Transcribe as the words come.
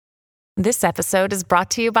This episode is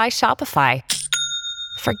brought to you by Shopify.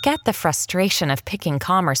 Forget the frustration of picking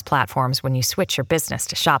commerce platforms when you switch your business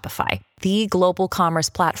to Shopify, the global commerce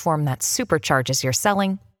platform that supercharges your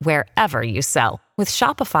selling wherever you sell. With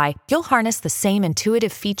Shopify, you'll harness the same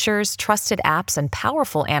intuitive features, trusted apps, and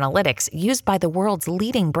powerful analytics used by the world's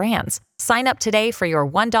leading brands. Sign up today for your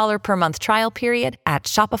 $1 per month trial period at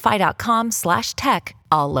shopify.com/tech,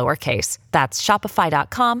 all lowercase. That's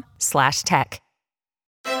shopify.com/tech.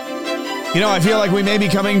 You know, I feel like we may be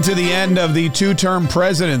coming to the end of the two-term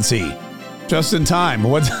presidency. Just in time.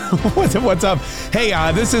 What's up? Hey,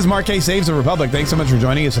 this is Mark K. Saves the Republic. Thanks so much for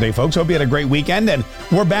joining us today, folks. Hope you had a great weekend. And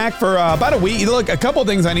we're back for about a week. Look, a couple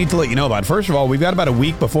things I need to let you know about. First of all, we've got about a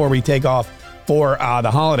week before we take off for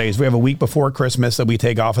the holidays. We have a week before Christmas that we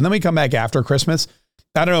take off, and then we come back after Christmas.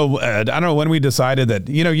 I don't know when we decided that,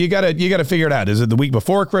 you know, you gotta figure it out. Is it the week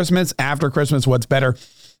before Christmas, after Christmas? What's better?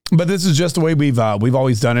 But this is just the way we've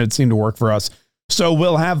always done it. It seemed to work for us. So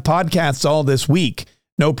we'll have podcasts all this week.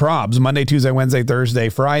 No probs. Monday, Tuesday, Wednesday, Thursday,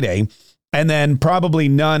 Friday. And then probably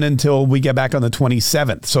none until we get back on the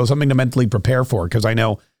 27th. So something to mentally prepare for. Because I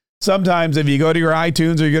know sometimes if you go to your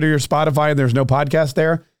iTunes or you go to your Spotify and there's no podcast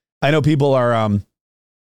there, I know people are,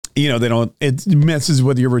 you know, it messes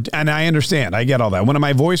with your, and I understand. I get all that. When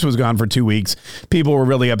my voice was gone for 2 weeks, people were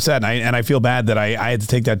really upset. And I feel bad that I had to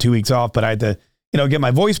take that 2 weeks off, but I had to, you know, get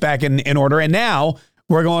my voice back in order. And now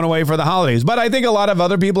we're going away for the holidays, but I think a lot of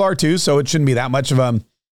other people are too. So it shouldn't be that much of a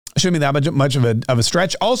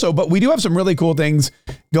stretch also, but we do have some really cool things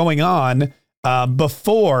going on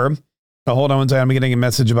before. Oh, hold on one second. I'm getting a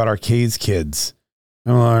message about our K's kids.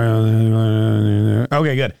 Okay,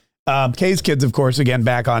 good. K's kids, of course, again,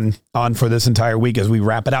 back on for this entire week as we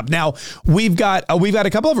wrap it up. Now we've got a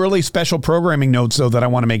couple of really special programming notes though, that I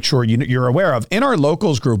want to make sure you're aware of in our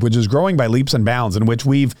locals group, which is growing by leaps and bounds, in which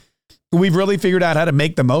we've really figured out how to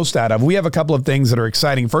make the most out of. We have a couple of things that are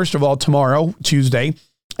exciting. First of all, tomorrow, Tuesday,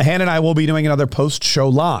 Hannah and I will be doing another post-show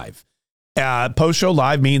live. Post-show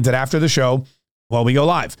live means that after the show, well, we go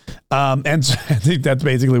live. And so I think that's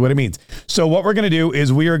basically what it means. So what we're going to do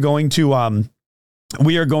is we are going to,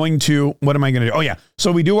 what am I going to do? Oh yeah.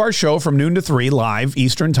 So we do our show from noon to 3 live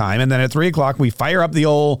Eastern time. And then at 3:00, we fire up the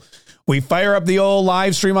old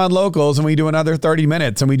live stream on locals, and we do another 30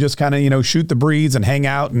 minutes, and we just kind of, you know, shoot the breeze and hang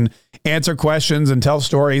out and answer questions and tell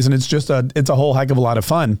stories. And it's a whole heck of a lot of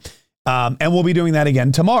fun. And we'll be doing that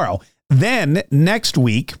again tomorrow. Then next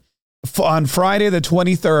week on Friday, the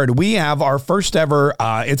 23rd, we have our first ever,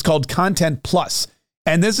 it's called Content Plus.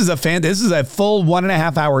 And this is a full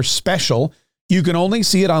 1.5 hour special. You can only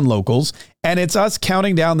see it on locals. And it's us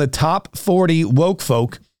counting down the top 40 woke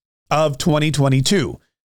folk of 2022.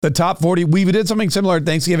 The top 40, we did something similar at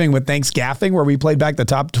Thanksgiving with Thanksgaffing, where we played back the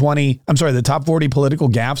top 40 political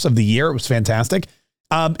gaffes of the year. It was fantastic.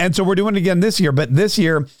 And so we're doing it again this year, but this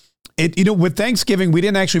year, with Thanksgiving, we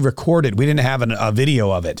didn't actually record it. We didn't have a video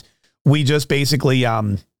of it. We just basically,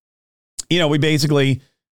 we didn't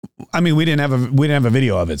have a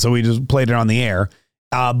video of it. So we just played it on the air.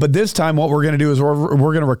 But this time what we're going to do is we're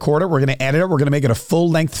going to record it. We're going to edit it. We're going to make it a full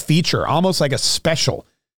length feature, almost like a special,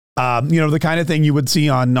 the kind of thing you would see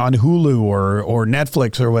on Hulu or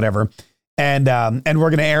Netflix or whatever. And we're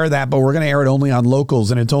going to air that, but we're going to air it only on locals.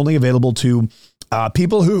 And it's only available to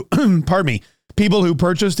people who, people who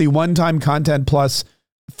purchase the one-time Content Plus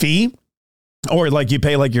fee, or like you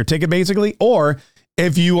pay like your ticket basically, or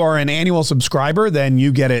if you are an annual subscriber, then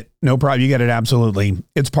you get it. No problem. You get it. Absolutely.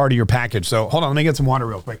 It's part of your package. So hold on. Let me get some water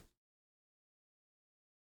real quick.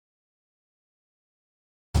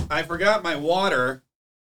 I forgot my water.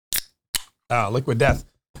 Liquid death.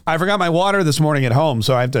 I forgot my water this morning at home.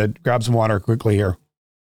 So I have to grab some water quickly here.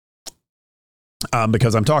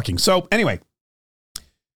 Because I'm talking. So anyway,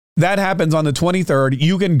 that happens on the 23rd.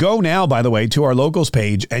 You can go now, by the way, to our locals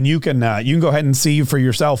page, and you can go ahead and see for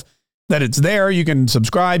yourself that it's there. You can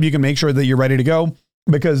subscribe. You can make sure that you're ready to go,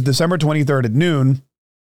 because December 23rd at noon,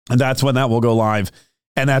 and that's when that will go live.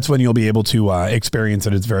 And that's when you'll be able to experience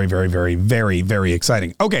it. It's very, very, very, very, very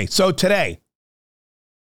exciting. Okay, so today,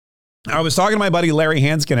 I was talking to my buddy Larry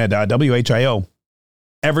Hanskin at WHIO.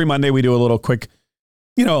 Every Monday we do a little quick,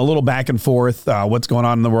 a little back and forth, what's going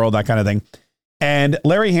on in the world, that kind of thing. And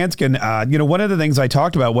Larry Hanskin, one of the things I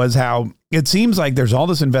talked about was how it seems like there's all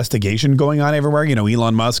this investigation going on everywhere.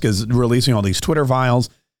 Elon Musk is releasing all these Twitter files.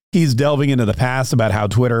 He's delving into the past about how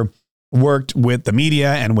Twitter worked with the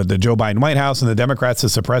media and with the Joe Biden White House and the Democrats to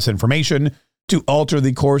suppress information, to alter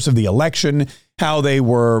the course of the election, how they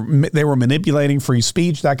were manipulating free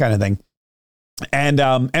speech, that kind of thing. And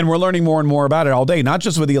we're learning more and more about it all day, not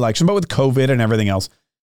just with the election, but with COVID and everything else.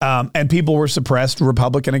 And people were suppressed.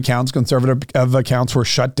 Republican accounts, conservative accounts were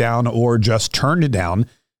shut down or just turned down.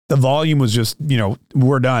 The volume was just,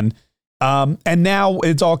 we're done. And now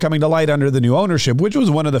it's all coming to light under the new ownership, which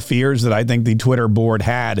was one of the fears that I think the Twitter board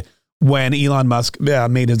had when Elon Musk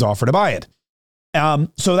made his offer to buy it.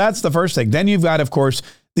 So that's the first thing. Then you've got, of course,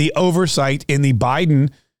 the oversight in the in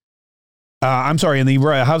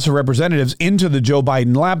the House of Representatives into the Joe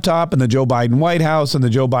Biden laptop and the Joe Biden White House and the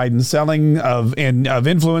Joe Biden selling of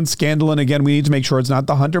influence scandal. And again, we need to make sure it's not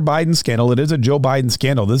the Hunter Biden scandal. It is a Joe Biden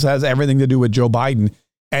scandal. This has everything to do with Joe Biden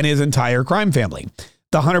and his entire crime family.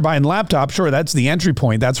 The Hunter Biden laptop, sure, that's the entry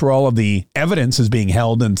point. That's where all of the evidence is being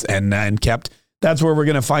held and kept. That's where we're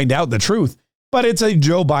going to find out the truth. But it's a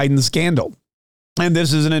Joe Biden scandal. And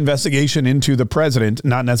this is an investigation into the president,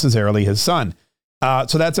 not necessarily his son.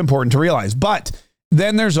 So that's important to realize. But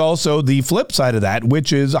then there's also the flip side of that,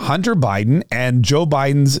 which is Hunter Biden and Joe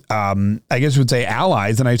Biden's, I guess you would say,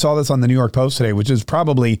 allies. And I saw this on the New York Post today, which is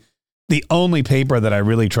probably the only paper that I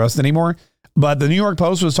really trust anymore. But the New York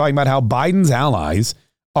Post was talking about how Biden's allies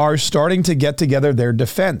are starting to get together their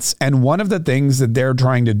defense. And one of the things that they're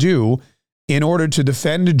trying to do in order to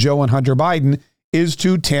defend Joe and Hunter Biden is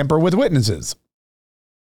to tamper with witnesses.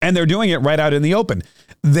 And they're doing it right out in the open.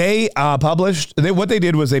 They what they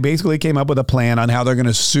did was they basically came up with a plan on how they're going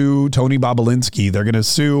to sue Tony Bobulinski. They're going to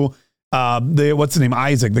sue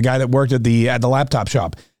Isaac, the guy that worked at the laptop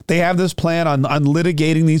shop. They have this plan on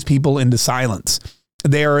litigating these people into silence.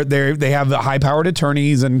 They have high-powered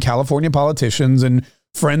attorneys and California politicians and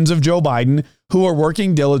friends of Joe Biden who are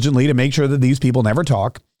working diligently to make sure that these people never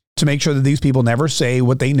talk, to make sure that these people never say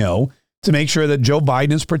what they know, to make sure that Joe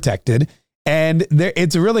Biden is protected. And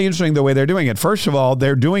it's really interesting the way they're doing it. First of all,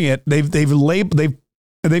 they're doing it. They've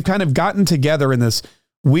kind of gotten together in this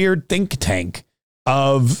weird think tank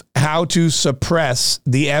of how to suppress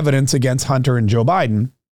the evidence against Hunter and Joe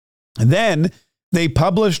Biden. And then they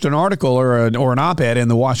published an article or an op-ed in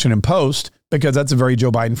the Washington Post, because that's a very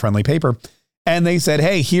Joe Biden friendly paper. And they said,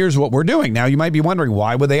 hey, here's what we're doing. Now, you might be wondering,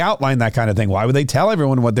 why would they outline that kind of thing? Why would they tell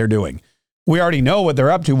everyone what they're doing? We already know what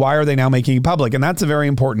they're up to. Why are they now making it public? And there's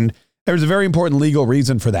a very important legal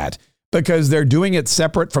reason for that, because they're doing it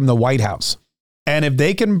separate from the White House. And if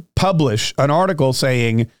they can publish an article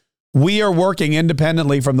saying, we are working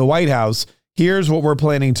independently from the White House, here's what we're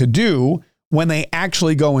planning to do, when they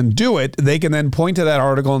actually go and do it, they can then point to that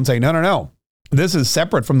article and say, no, this is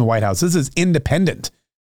separate from the White House. This is independent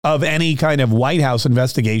of any kind of White House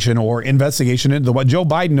investigation or investigation into what Joe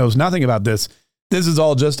Biden knows nothing about this. This is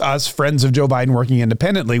all just us friends of Joe Biden working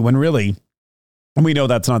independently, when really, we know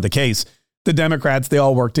that's not the case. The Democrats, they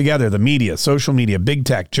all work together. The media, social media, big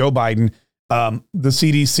tech, Joe Biden, the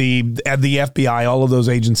CDC, the FBI, all of those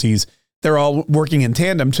agencies, they're all working in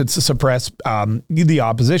tandem to suppress the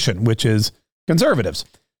opposition, which is conservatives.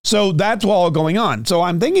 So that's all going on. So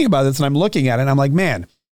I'm thinking about this and I'm looking at it and I'm like, man,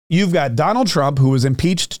 you've got Donald Trump, who was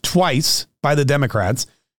impeached twice by the Democrats.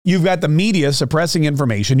 You've got the media suppressing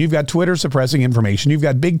information. You've got Twitter suppressing information. You've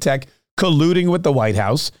got big tech colluding with the White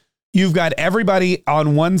House. You've got everybody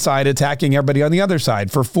on one side attacking everybody on the other side.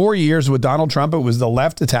 For 4 years with Donald Trump, it was the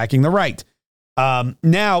left attacking the right.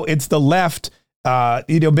 Now it's the left,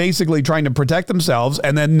 basically trying to protect themselves.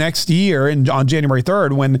 And then next year, on January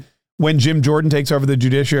 3rd, when Jim Jordan takes over the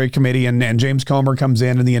Judiciary Committee and James Comer comes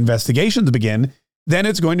in and the investigations begin, then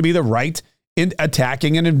it's going to be the right in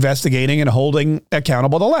attacking and investigating and holding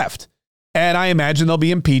accountable the left. And I imagine there'll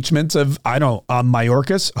be impeachments of,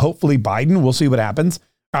 Mayorkas, hopefully Biden. We'll see what happens.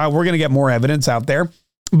 We're going to get more evidence out there.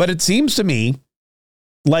 But it seems to me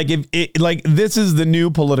like this is the new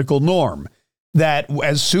political norm, that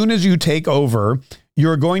as soon as you take over,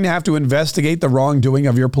 you're going to have to investigate the wrongdoing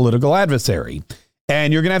of your political adversary.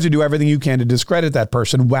 And you're going to have to do everything you can to discredit that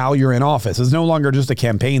person while you're in office. It's no longer just a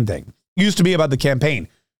campaign thing. It used to be about the campaign.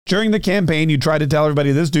 During the campaign, you try to tell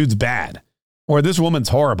everybody this dude's bad or this woman's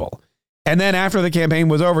horrible. And then after the campaign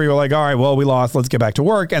was over, you're like, all right, well, we lost. Let's get back to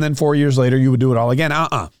work. And then 4 years later, you would do it all again.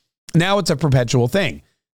 Now it's a perpetual thing.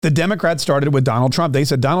 The Democrats started with Donald Trump. They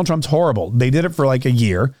said Donald Trump's horrible. They did it for like a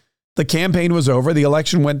year. The campaign was over. The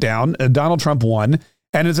election went down. Donald Trump won.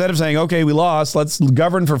 And instead of saying, okay, we lost, let's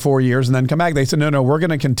govern for 4 years and then come back, they said, no, we're going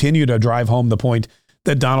to continue to drive home the point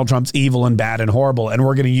that Donald Trump's evil and bad and horrible. And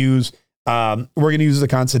we're going to use the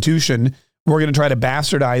Constitution. We're going to try to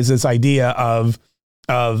bastardize this idea of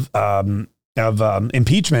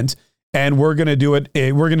impeachment. And we're going to do it.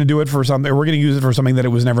 We're going to do it for something. We're going to use it for something that it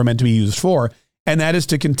was never meant to be used for. And that is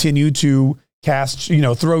to continue to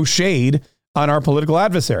throw shade on our political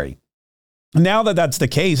adversary. Now that that's the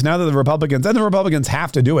case, now that the Republicans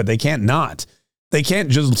have to do it. They can't not. They can't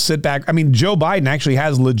just sit back. I mean, Joe Biden actually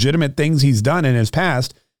has legitimate things he's done in his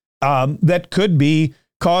past that could be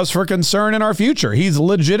cause for concern in our future. He's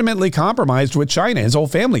legitimately compromised with China. His whole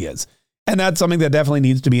family is. And that's something that definitely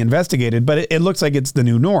needs to be investigated. But it looks like it's the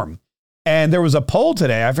new norm. And there was a poll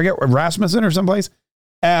today, I forget, Rasmussen or someplace.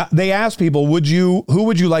 They asked people, who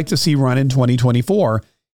would you like to see run in 2024?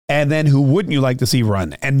 And then who wouldn't you like to see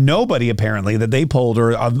run? And nobody apparently that they polled,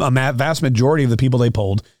 or a vast majority of the people they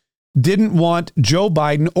polled, didn't want Joe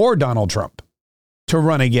Biden or Donald Trump to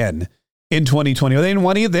run again in 2020. They didn't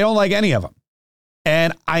want either. They don't like any of them.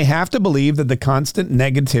 And I have to believe that the constant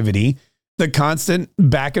negativity, the constant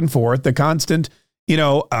back and forth, the constant,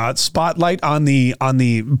 spotlight on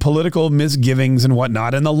the political misgivings and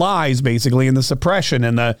whatnot, and the lies basically, and the suppression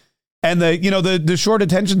and the short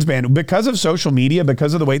attention span, because of social media,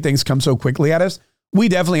 because of the way things come so quickly at us, we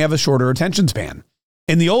definitely have a shorter attention span.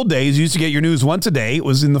 In the old days, you used to get your news once a day. It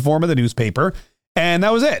was in the form of the newspaper, and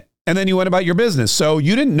that was it. And then you went about your business. So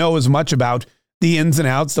you didn't know as much about the ins and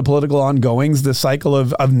outs, the political ongoings, the cycle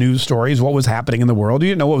of news stories, what was happening in the world. You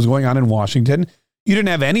didn't know what was going on in Washington. You didn't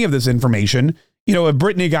have any of this information. If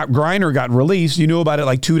Brittany Griner got released, you knew about it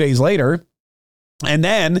like 2 days later. And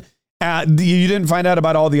then you didn't find out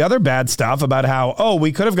about all the other bad stuff about how,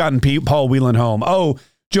 we could have gotten Paul Whelan home. Oh,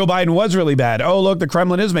 Joe Biden was really bad. Oh, look, the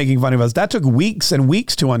Kremlin is making fun of us. That took weeks and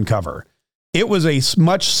weeks to uncover. It was a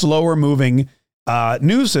much slower moving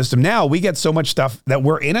news system. Now we get so much stuff that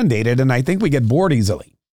we're inundated, and I think we get bored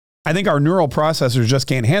easily. I think our neural processors just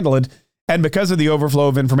can't handle it. And because of the overflow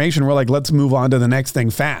of information, we're like, let's move on to the next thing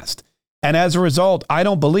fast. And as a result, I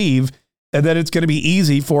don't believe that it's going to be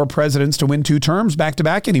easy for presidents to win 2 terms back to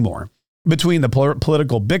back anymore. Between the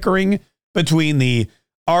political bickering, between the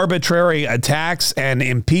arbitrary attacks and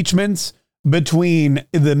impeachments, between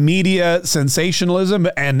the media sensationalism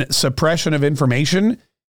and suppression of information,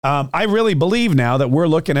 I really believe now that we're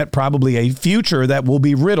looking at probably a future that will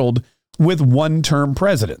be riddled with 1-term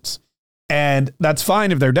presidents. And that's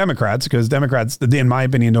fine if they're Democrats, because Democrats, in my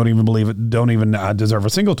opinion, don't even deserve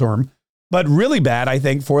a single term. But really bad, I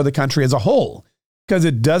think, for the country as a whole, because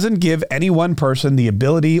it doesn't give any one person the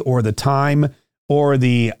ability or the time or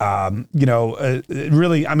the,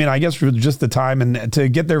 really, I mean, I guess just the time and to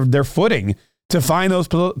get their footing, to find those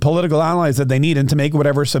political allies that they need and to make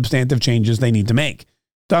whatever substantive changes they need to make.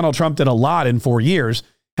 Donald Trump did a lot in 4 years.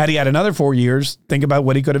 Had he had another 4 years, think about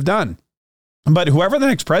what he could have done. But whoever the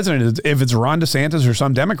next president is, if it's Ron DeSantis or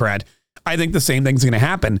some Democrat, I think the same thing's going to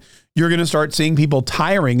happen. You're going to start seeing people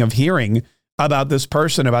tiring of hearing about this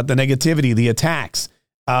person, about the negativity, the attacks,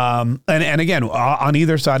 and again, on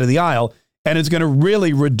either side of the aisle. And it's going to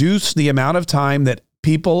really reduce the amount of time that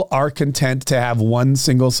people are content to have one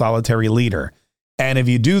single solitary leader. And if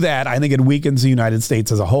you do that, I think it weakens the United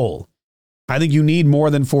States as a whole. I think you need more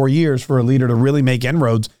than 4 years for a leader to really make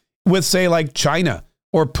inroads with, say, like China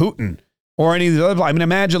or Putin or any of the other. I mean,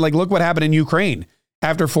 imagine, look what happened in Ukraine.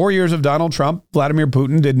 After 4 years of Donald Trump, Vladimir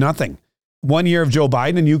Putin did nothing. 1 year of Joe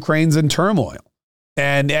Biden and Ukraine's in turmoil.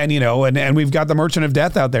 And we've got the Merchant of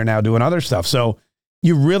Death out there now doing other stuff. So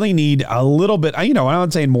you really need a little bit, I'm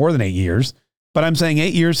not saying more than 8 years, but I'm saying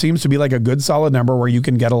 8 years seems to be like a good solid number where you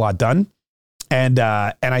can get a lot done. And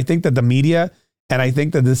I think that the media, and I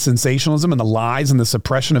think that the sensationalism and the lies and the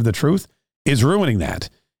suppression of the truth is ruining that.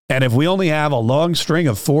 And if we only have a long string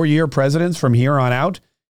of 4-year presidents from here on out,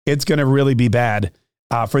 it's going to really be bad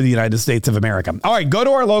for the United States of America. All right, go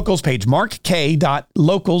to our locals page,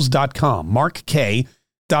 markk.locals.com,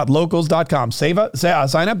 markk.locals.com.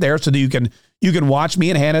 Sign up there so that you can watch me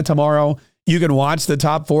and Hannah tomorrow. You can watch the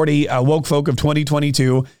top 40 woke folk of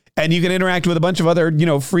 2022, and you can interact with a bunch of other,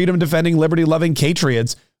 freedom defending, liberty loving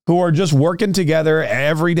patriots who are just working together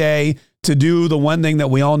every day to do the one thing that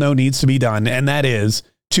we all know needs to be done, and that is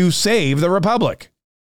to save the republic.